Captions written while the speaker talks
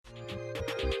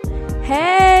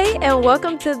Hey, and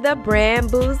welcome to the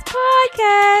Brand Boost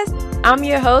Podcast. I'm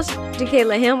your host,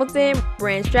 Jakayla Hamilton,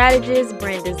 brand strategist,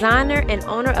 brand designer, and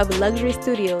owner of Luxury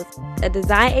Studios, a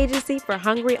design agency for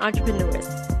hungry entrepreneurs.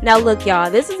 Now look,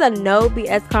 y'all, this is a no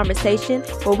BS conversation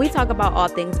where we talk about all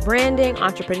things branding,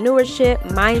 entrepreneurship,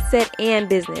 mindset, and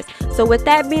business. So with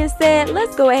that being said,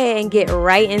 let's go ahead and get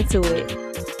right into it.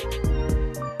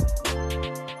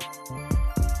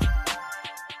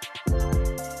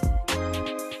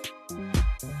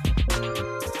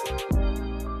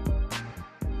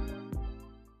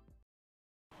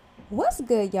 What's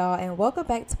good, y'all, and welcome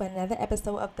back to another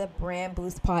episode of the Brand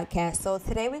Boost Podcast. So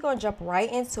today we're going to jump right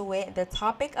into it. The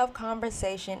topic of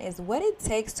conversation is what it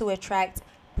takes to attract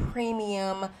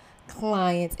premium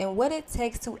clients and what it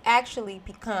takes to actually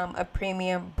become a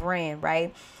premium brand,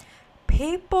 right?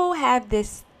 People have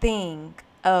this thing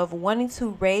of wanting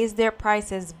to raise their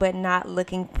prices but not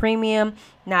looking premium,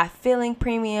 not feeling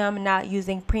premium, not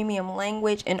using premium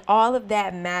language, and all of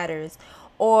that matters.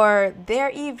 Or they're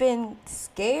even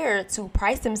scared to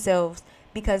price themselves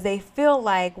because they feel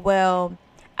like, well,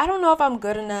 I don't know if I'm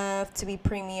good enough to be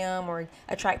premium or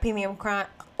attract premium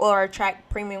clients.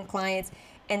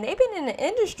 And they've been in the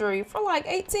industry for like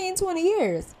 18, 20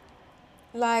 years.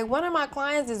 Like one of my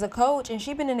clients is a coach and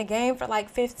she's been in the game for like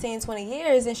 15, 20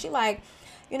 years. And she like,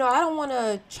 I don't want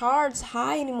to charge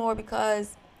high anymore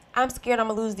because I'm scared I'm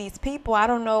going to lose these people. I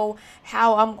don't know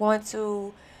how I'm going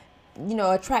to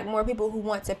attract more people who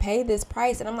want to pay this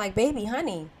price. And I'm like, baby,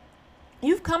 honey,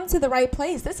 you've come to the right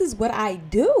place. This is what I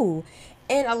do.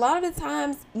 And a lot of the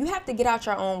times you have to get out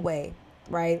your own way,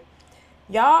 right?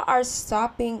 Y'all are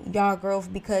stopping y'all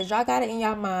growth because y'all got it in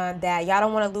your mind that y'all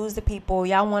don't want to lose the people.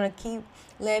 Y'all want to keep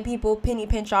letting people penny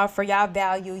pinch off for y'all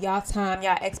value, y'all time,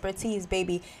 y'all expertise,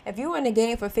 baby. If you're in the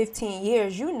game for 15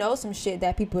 years, you know some shit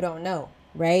that people don't know,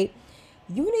 right?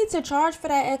 You need to charge for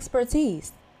that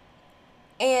expertise.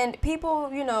 And people,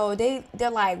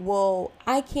 they're like, well,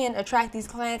 I can't attract these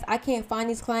clients. I can't find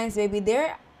these clients, baby.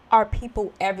 There are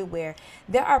people everywhere.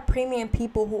 There are premium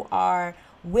people who are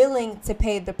willing to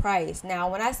pay the price.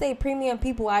 Now, when I say premium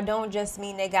people, I don't just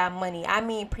mean they got money. I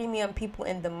mean premium people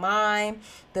in the mind,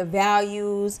 the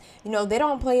values. They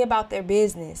don't play about their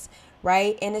business,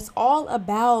 right? And it's all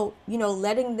about,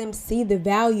 letting them see the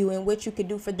value in what you could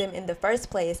do for them in the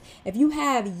first place. If you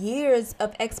have years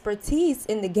of expertise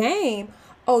in the game,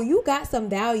 you got some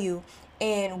value.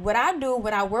 And what I do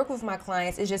when I work with my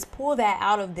clients is just pull that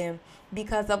out of them,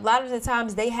 because a lot of the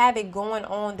times they have it going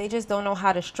on. They just don't know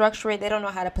how to structure it. They don't know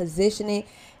how to position it.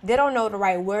 They don't know the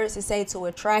right words to say to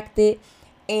attract it.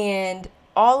 And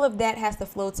all of that has to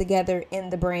flow together in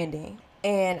the branding.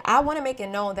 And I want to make it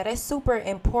known that it's super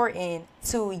important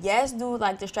to, yes, do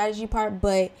like the strategy part,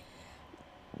 but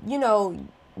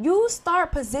you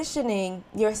start positioning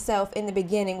yourself in the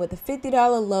beginning with a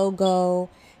 $50 logo.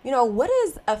 What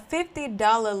is a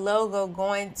 $50 logo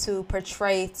going to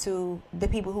portray to the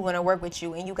people who want to work with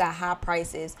you and you got high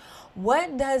prices?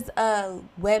 What does a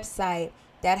website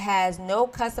that has no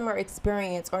customer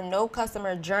experience or no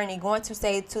customer journey going to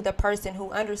say to the person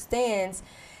who understands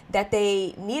that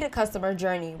they need a customer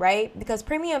journey, right? Because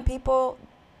premium people,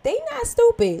 they not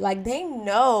stupid. Like, they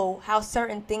know how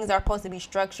certain things are supposed to be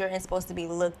structured and supposed to be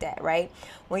looked at, right?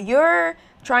 When you're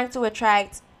trying to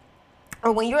attract,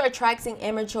 or when you're attracting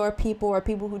immature people or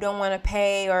people who don't want to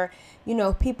pay, or,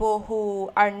 people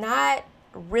who are not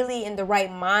really in the right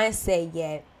mindset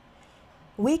yet,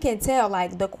 we can tell,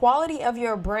 like, the quality of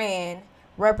your brand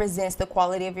represents the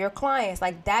quality of your clients.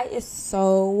 Like, that is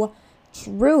so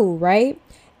true, right?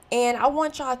 And I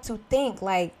want y'all to think,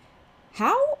 like,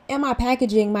 how am I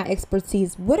packaging my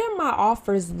expertise? What do my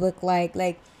offers look like?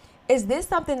 Like, is this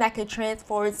something that could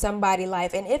transform somebody's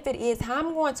life? And if it is, how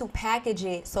I'm going to package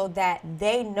it so that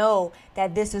they know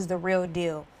that this is the real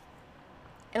deal.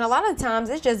 And a lot of times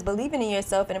it's just believing in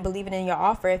yourself and believing in your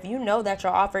offer. If you know that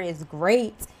your offer is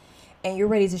great and you're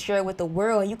ready to share it with the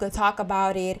world, and you can talk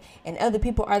about it and other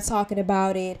people are talking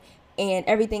about it and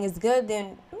everything is good,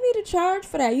 then you need to charge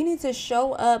for that. You need to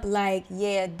show up like,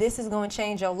 yeah, this is going to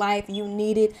change your life. You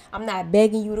need it. I'm not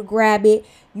begging you to grab it.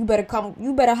 You better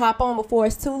hop on before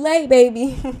it's too late,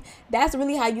 baby. That's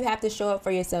really how you have to show up for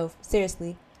yourself.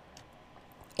 Seriously.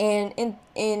 And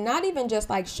not even just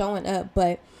like showing up,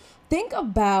 but think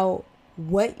about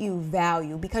what you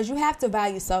value, because you have to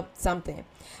value something.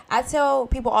 I tell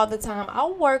people all the time, I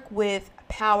work with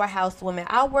powerhouse women.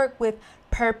 I work with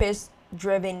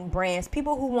purpose-driven brands,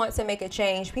 people who want to make a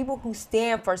change, people who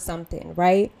stand for something,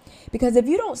 right? Because if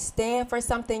you don't stand for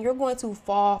something, you're going to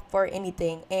fall for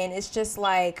anything. And it's just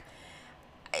like,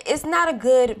 it's not a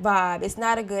good vibe. It's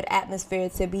not a good atmosphere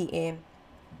to be in.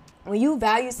 When you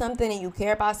value something and you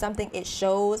care about something, it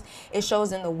shows. It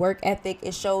shows in the work ethic.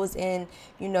 It shows in,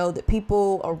 the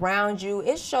people around you.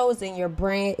 It shows in your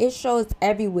brand. It shows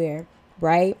everywhere,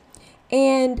 right?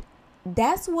 And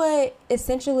that's what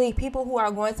essentially people who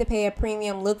are going to pay a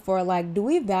premium look for. Like, do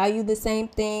we value the same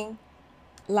thing?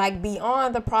 Like,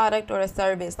 beyond the product or the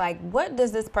service, like, what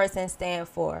does this person stand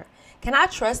for? Can I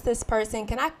trust this person?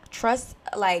 Can I trust,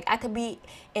 like, I could be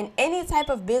in any type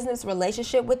of business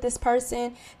relationship with this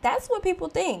person? That's what people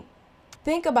think.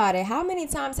 Think about it. How many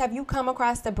times have you come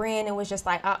across the brand and was just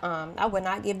like, I would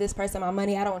not give this person my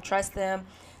money. I don't trust them.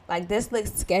 Like, this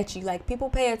looks sketchy. Like, people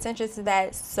pay attention to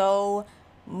that so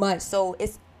much. So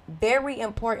it's very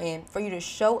important for you to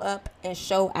show up and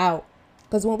show out.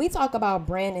 Because when we talk about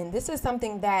branding, this is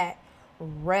something that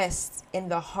rests in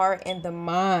the heart and the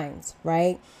mind,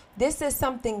 right? This is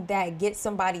something that gets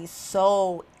somebody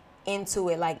so into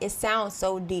it. Like, it sounds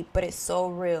so deep, but it's so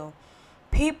real.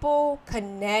 People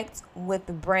connect with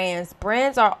brands.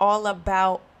 Brands are all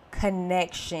about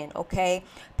connection, okay?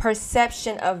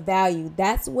 Perception of value.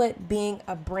 That's what being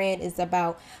a brand is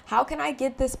about. How can I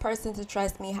get this person to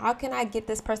trust me? How can I get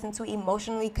this person to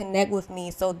emotionally connect with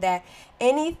me so that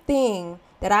anything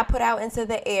that I put out into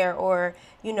the air, or,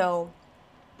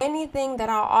 anything that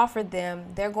I'll offer them,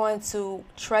 they're going to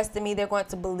trust in me, they're going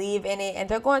to believe in it, and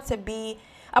they're going to be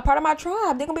a part of my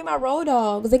tribe. They're going to be my road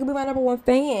dogs. They can be my number one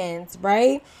fans,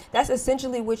 right? That's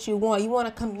essentially what you want. You want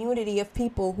a community of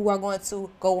people who are going to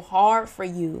go hard for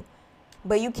you.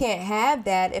 But you can't have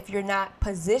that if you're not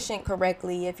positioned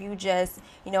correctly, if you just,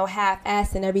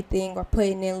 half-assing everything or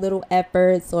putting in little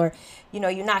efforts, or,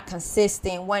 you're not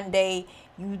consistent. One day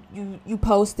you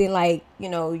posting like, you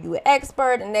an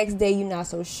expert, the next day you're not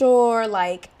so sure.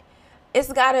 Like,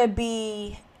 it's got to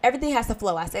be, everything has to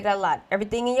flow. I say that a lot.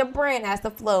 Everything in your brand has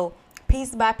to flow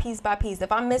piece by piece by piece.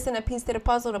 If I'm missing a piece to the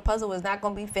puzzle is not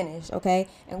going to be finished, okay?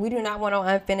 And we do not want an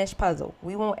unfinished puzzle.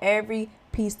 We want every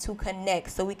piece to connect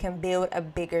so we can build a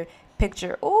bigger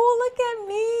picture. Oh, look at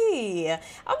me.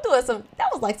 I'm doing that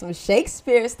was like some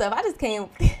Shakespeare stuff. I just came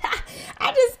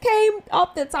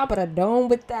off the top of the dome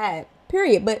with that,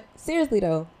 period. But seriously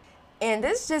though, and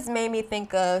this just made me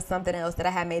think of something else that I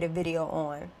had made a video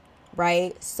on,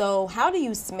 right? So how do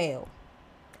you smell?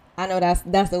 I know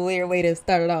that's a weird way to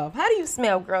start it off. How do you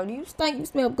smell, girl? Do you stink? You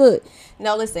smell good.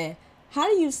 Now listen, how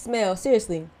do you smell?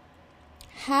 Seriously.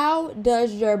 How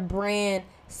does your brand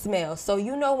smell? So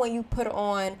when you put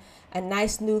on a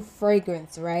nice new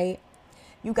fragrance, right?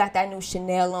 You got that new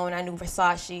Chanel on, that new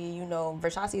Versace,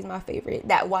 Versace is my favorite.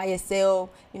 That YSL,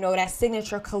 that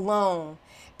signature cologne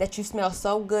that you smell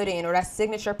so good in, or that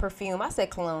signature perfume. I said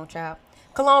cologne, child.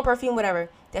 Cologne, perfume, whatever.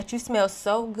 That you smell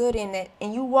so good in it.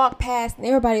 And you walk past and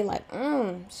everybody like,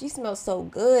 she smells so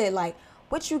good. Like,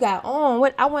 what you got on?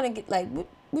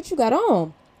 What you got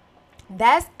on?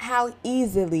 That's how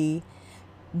easily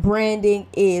branding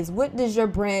is. What does your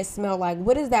brand smell like?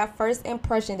 What is that first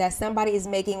impression that somebody is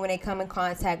making when they come in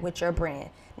contact with your brand?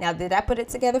 Now, did I put it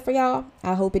together for y'all?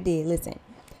 I hope it did. Listen,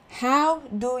 how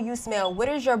do you smell? What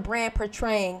is your brand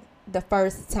portraying the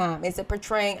first time? Is it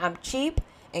portraying I'm cheap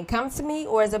and come to me?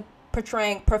 Or is it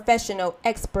portraying professional,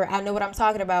 expert, I know what I'm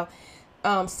talking about,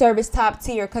 service, top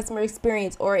tier, customer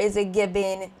experience? Or is it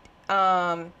giving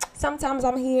sometimes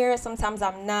I'm here, sometimes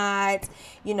I'm not,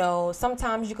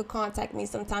 sometimes you could contact me,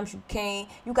 sometimes you can't.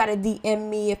 You got to DM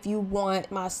me if you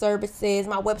want my services.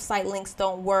 My website links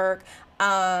don't work.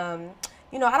 I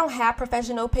don't have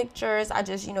professional pictures. I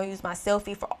just, use my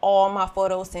selfie for all my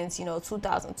photos since,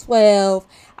 2012.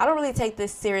 I don't really take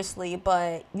this seriously,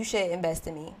 but you should invest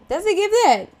in me. Does it give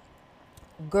that?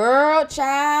 Girl,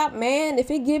 child, man, if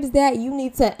it gives that, you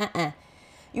need to,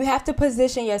 you have to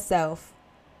position yourself,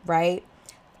 right?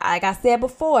 Like I said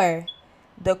before,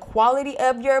 the quality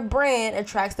of your brand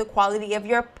attracts the quality of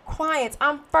your clients.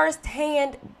 I'm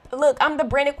firsthand. Look, I'm the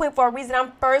branded queen for a reason.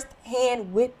 I'm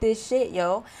firsthand with this shit,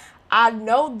 yo. I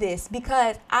know this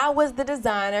because I was the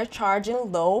designer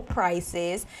charging low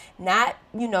prices, not,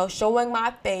 showing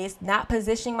my face, not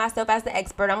positioning myself as the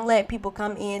expert. I'm letting people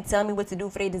come in, tell me what to do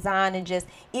for their design, and just,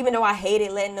 even though I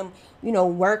hated letting them,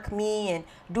 work me and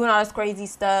doing all this crazy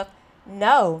stuff.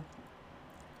 No.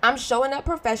 I'm showing up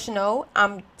professional.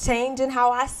 I'm changing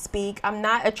how I speak. I'm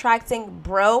not attracting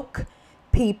broke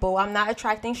people. I'm not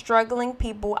attracting struggling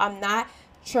people. I'm not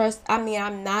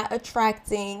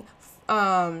attracting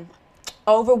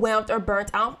overwhelmed or burnt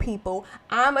out people.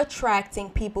 I'm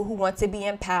attracting people who want to be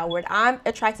empowered. I'm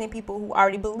attracting people who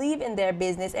already believe in their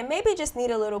business and maybe just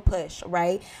need a little push,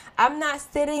 right? I'm not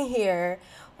sitting here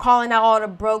calling out all the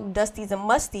broke, dusties, and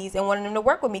musties and wanting them to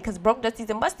work with me, because broke, dusties,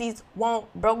 and musties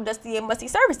want broke, dusty, and musty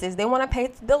services. They want to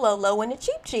pay the low and the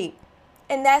cheap.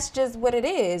 And that's just what it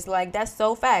is. Like, that's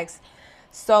so facts.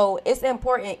 So it's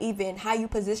important even how you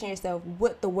position yourself,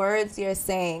 what the words you're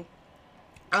saying,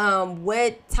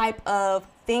 what type of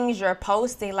things you're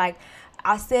posting. Like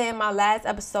I said in my last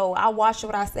episode, I watch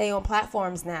what I say on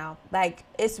platforms now. Like,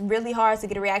 it's really hard to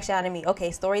get a reaction out of me.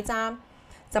 Okay, story time.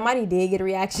 Somebody did get a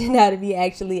reaction out of me.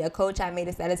 Actually, a coach had made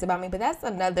a status about me, but that's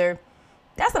another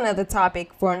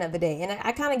topic for another day. And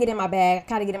I kind of get in my bag. I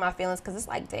kind of get in my feelings because it's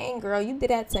like, dang, girl, you did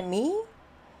that to me.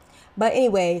 But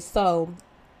anyway, so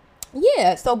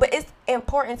yeah, but it's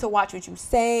important to watch what you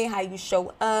say, how you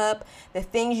show up, the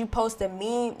things you post, the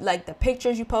meme, like the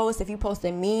pictures you post. If you post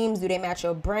the memes, do they match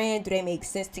your brand? Do they make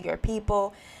sense to your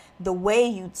people? The way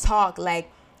you talk,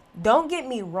 like, don't get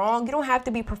me wrong, you don't have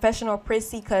to be professional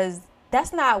prissy, because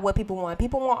that's not what people want.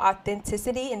 People want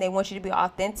authenticity, and they want you to be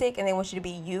authentic, and they want you to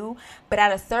be you. But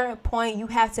at a certain point, you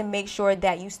have to make sure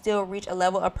that you still reach a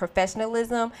level of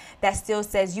professionalism that still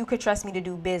says you could trust me to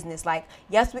do business. Like,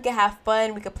 yes, we can have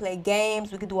fun, we could play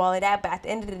games, we could do all of that, but at the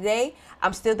end of the day,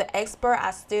 I'm still the expert.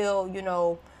 I still,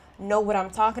 know what I'm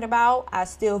talking about. I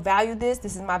still value this.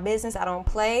 This is my business. I don't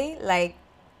play. Like,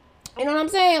 you know what I'm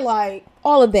saying? Like,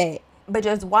 all of that. But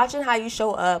just watching how you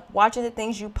show up, watching the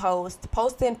things you post,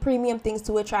 posting premium things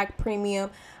to attract premium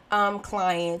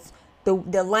clients,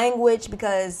 the language,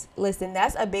 because listen,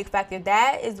 that's a big factor.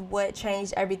 That is what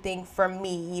changed everything for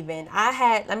me. Even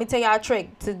let me tell y'all a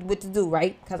trick to what to do,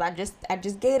 right? Because I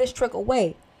just gave this trick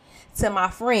away to my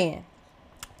friend.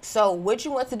 So what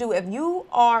you want to do, if you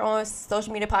are on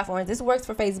social media platforms, this works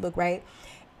for Facebook, right?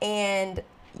 And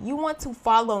you want to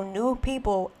follow new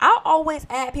people, I always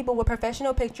add people with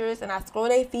professional pictures, and I scroll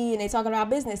their feed and they talking about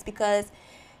business, because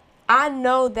I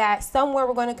know that somewhere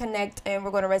we're going to connect and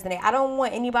we're going to resonate. I don't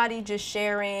want anybody just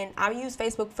sharing. I use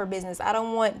Facebook for business. I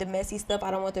don't want the messy stuff.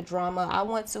 I don't want the drama. I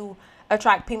want to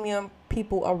attract premium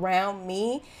people around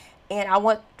me, and I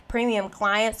want premium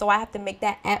clients. So I have to make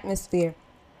that atmosphere.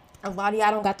 A lot of y'all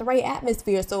don't got the right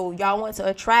atmosphere, so y'all want to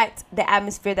attract the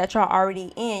atmosphere that y'all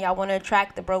already in. Y'all want to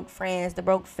attract the broke friends, the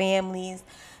broke families,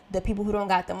 the people who don't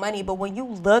got the money. But when you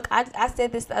look, I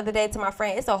said this the other day to my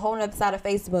friend, it's a whole nother side of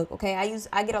Facebook, okay?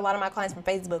 I get a lot of my clients from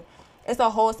Facebook. It's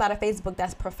a whole side of Facebook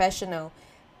that's professional,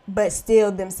 but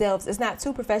still themselves. It's not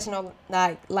too professional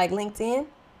like LinkedIn.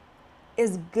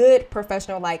 It's good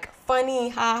professional, like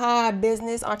funny,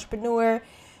 business, entrepreneur.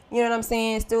 You know what I'm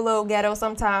saying? Still a little ghetto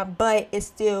sometimes, but it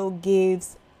still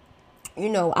gives,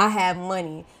 I have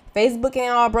money. Facebook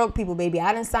ain't all broke people, baby.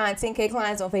 I done signed 10K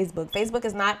clients on Facebook. Facebook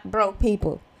is not broke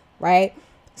people, right?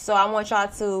 So I want y'all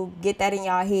to get that in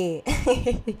y'all head.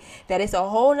 That it's a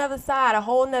whole nother side, a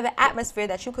whole nother atmosphere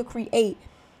that you could create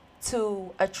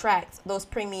to attract those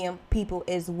premium people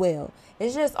as well.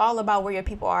 It's just all about where your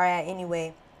people are at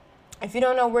anyway. If you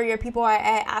don't know where your people are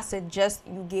at, I suggest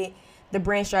you get the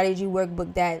brand strategy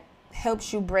workbook that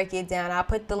helps you break it down. I'll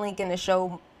put the link in the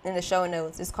show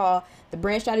notes. It's called the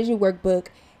brand strategy workbook,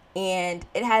 and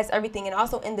it has everything. And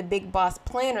also in the Big Boss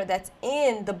planner that's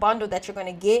in the bundle that you're going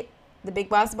to get, the Big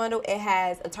Boss bundle, it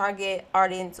has a target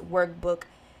audience workbook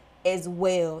as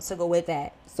well to go with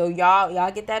that. So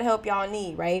y'all get that help y'all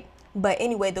need, right? But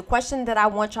anyway, the question that I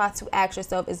want y'all to ask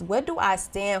yourself is, what do I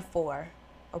stand for?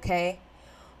 Okay?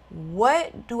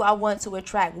 What do I want to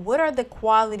attract? What are the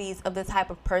qualities of the type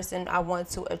of person I want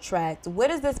to attract? What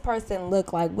does this person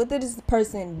look like? What does this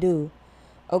person do?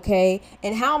 Okay.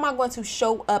 And how am I going to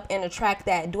show up and attract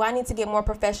that? Do I need to get more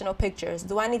professional pictures?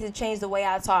 Do I need to change the way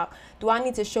I talk? Do I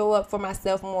need to show up for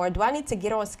myself more? Do I need to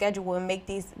get on schedule and make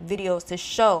these videos to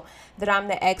show that I'm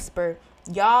the expert?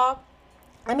 Y'all,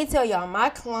 let me tell y'all, my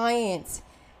clients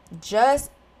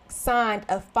just signed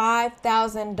a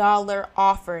 $5,000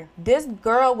 offer. This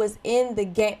girl was in the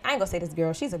game. I ain't gonna say this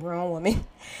girl, she's a grown woman.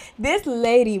 This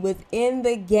lady was in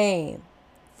the game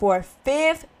for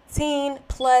 15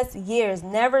 plus years,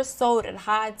 never sold a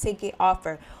high ticket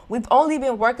offer. We've only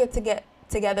been working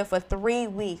together for 3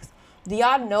 weeks. Do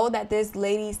y'all know that this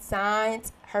lady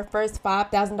signed her first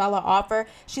 $5,000 offer?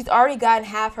 She's already gotten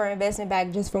half her investment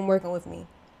back just from working with me,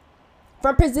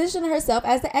 from positioning herself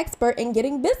as the expert and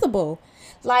getting visible.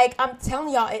 Like, I'm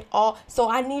telling y'all it all. So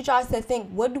I need y'all to think,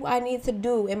 what do I need to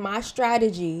do in my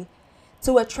strategy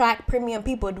to attract premium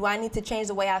people? Do I need to change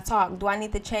the way I talk? Do I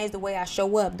need to change the way I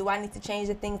show up? Do I need to change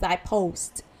the things I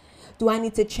post? Do I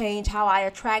need to change how I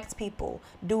attract people?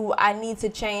 Do I need to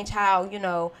change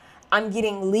how, I'm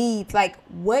getting leads? Like,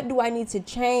 what do I need to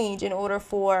change in order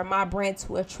for my brand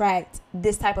to attract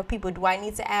this type of people? Do I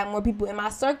need to add more people in my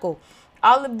circle?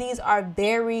 All of these are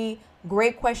very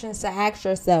great questions to ask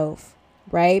yourself,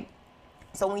 right?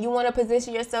 So when you want to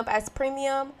position yourself as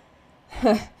premium,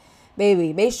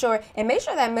 baby, make sure that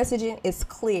messaging is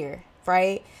clear.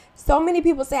 right? So many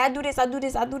people say, I do this, I do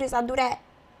this, I do this, I do that.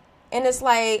 And it's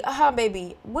like,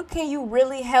 baby, what can you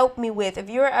really help me with? If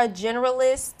you're a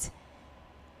generalist,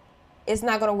 it's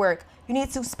not going to work. You need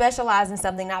to specialize in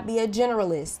something, not be a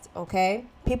generalist, okay?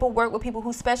 People work with people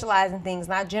who specialize in things,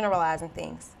 not generalize in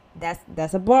things.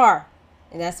 That's a bar,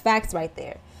 and that's facts right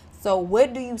there. So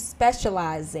what do you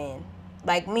specialize in?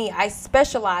 Like me, I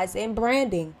specialize in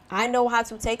branding. I know how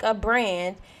to take a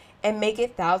brand and make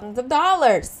it thousands of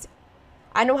dollars.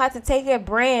 I know how to take a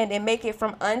brand and make it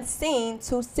from unseen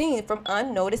to seen, from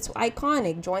unnoticed to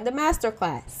iconic. Join the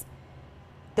masterclass.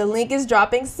 The link is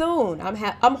dropping soon.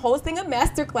 I'm hosting a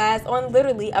masterclass on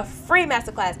literally a free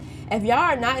masterclass. If y'all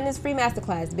are not in this free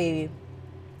masterclass, baby,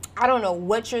 I don't know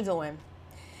what you're doing.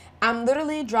 I'm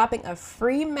literally dropping a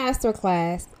free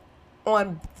masterclass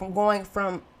on from going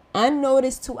from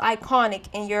unnoticed to iconic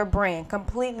in your brand,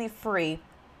 completely free,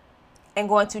 and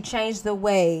going to change the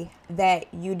way that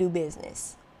you do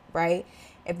business, right?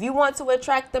 If you want to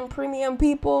attract them premium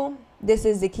people, this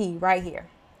is the key right here.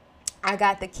 I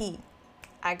got the key.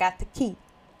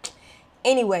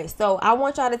 Anyway, so I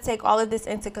want y'all to take all of this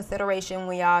into consideration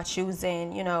when y'all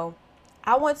choosing,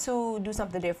 I want to do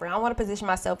something different. I want to position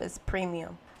myself as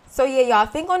premium. So yeah, y'all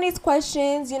think on these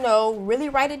questions, really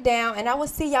write it down. And I will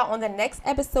see y'all on the next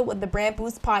episode with the Brand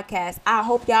Boost Podcast. I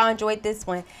hope y'all enjoyed this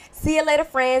one. See you later,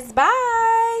 friends.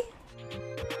 Bye.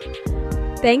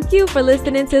 Thank you for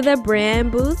listening to the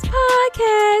Brand Boost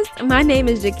Podcast. My name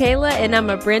is Jakayla, and I'm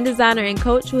a brand designer and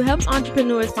coach who helps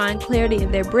entrepreneurs find clarity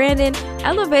in their branding,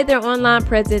 elevate their online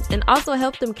presence, and also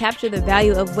help them capture the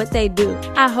value of what they do.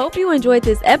 I hope you enjoyed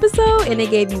this episode and it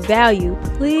gave you value.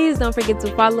 Please don't forget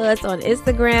to follow us on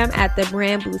Instagram at the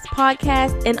Brand Boost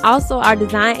Podcast, and also our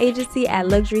design agency at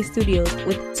Luxury Studios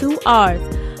with 2 R's.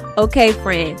 Okay,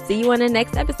 friends, see you on the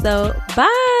next episode.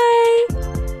 Bye.